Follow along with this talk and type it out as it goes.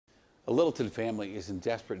A Littleton family is in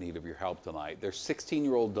desperate need of your help tonight. Their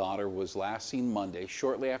 16-year-old daughter was last seen Monday,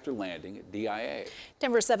 shortly after landing at DIA.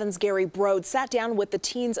 Denver 7's Gary Brode sat down with the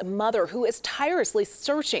teen's mother, who is tirelessly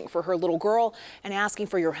searching for her little girl and asking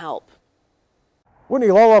for your help. Whitney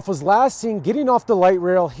Lulloff was last seen getting off the light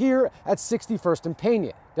rail here at 61st and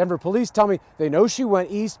Pena. Denver police tell me they know she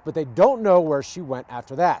went east, but they don't know where she went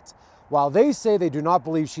after that. While they say they do not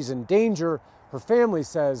believe she's in danger, her family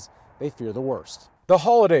says they fear the worst. The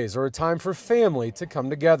holidays are a time for family to come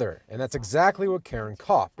together, and that's exactly what Karen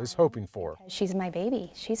Kopp is hoping for. She's my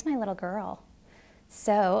baby. She's my little girl.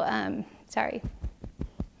 So, sorry.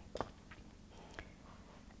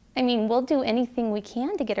 I mean, we'll do anything we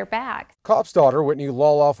can to get her back. Kopp's daughter, Whitney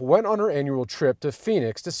Lulloff, went on her annual trip to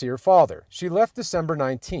Phoenix to see her father. She left December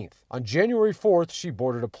 19th. On January 4th, she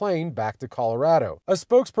boarded a plane back to Colorado. A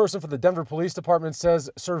spokesperson for the Denver Police Department says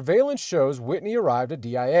surveillance shows Whitney arrived at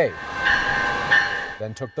DIA,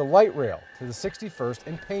 then took the light rail to the 61st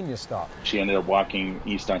and Pena stop. She ended up walking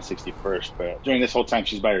east on 61st, but during this whole time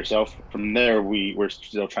she's by herself. From there, we're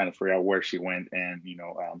still trying to figure out where she went and,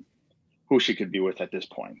 who she could be with at this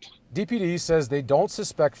point. DPD says they don't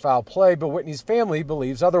suspect foul play, but Whitney's family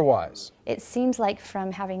believes otherwise. It seems like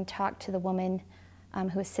from having talked to the woman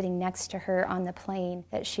who was sitting next to her on the plane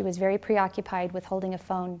that she was very preoccupied with holding a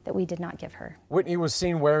phone that we did not give her. Whitney was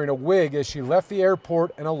seen wearing a wig as she left the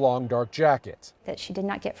airport and a long dark jacket. That she did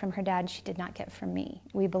not get from her dad, she did not get from me.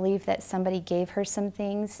 We believe that somebody gave her some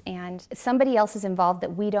things and somebody else is involved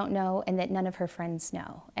that we don't know and that none of her friends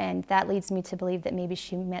know. And that leads me to believe that maybe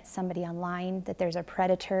she met somebody online, that there's a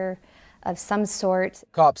predator of some sort.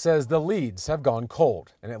 Kopp says the leads have gone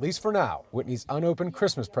cold, and at least for now, Whitney's unopened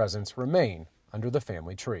Christmas presents remain under the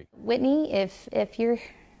family tree. Whitney, if you're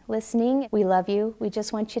listening, we love you. We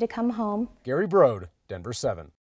just want you to come home. Gary Brode, Denver 7.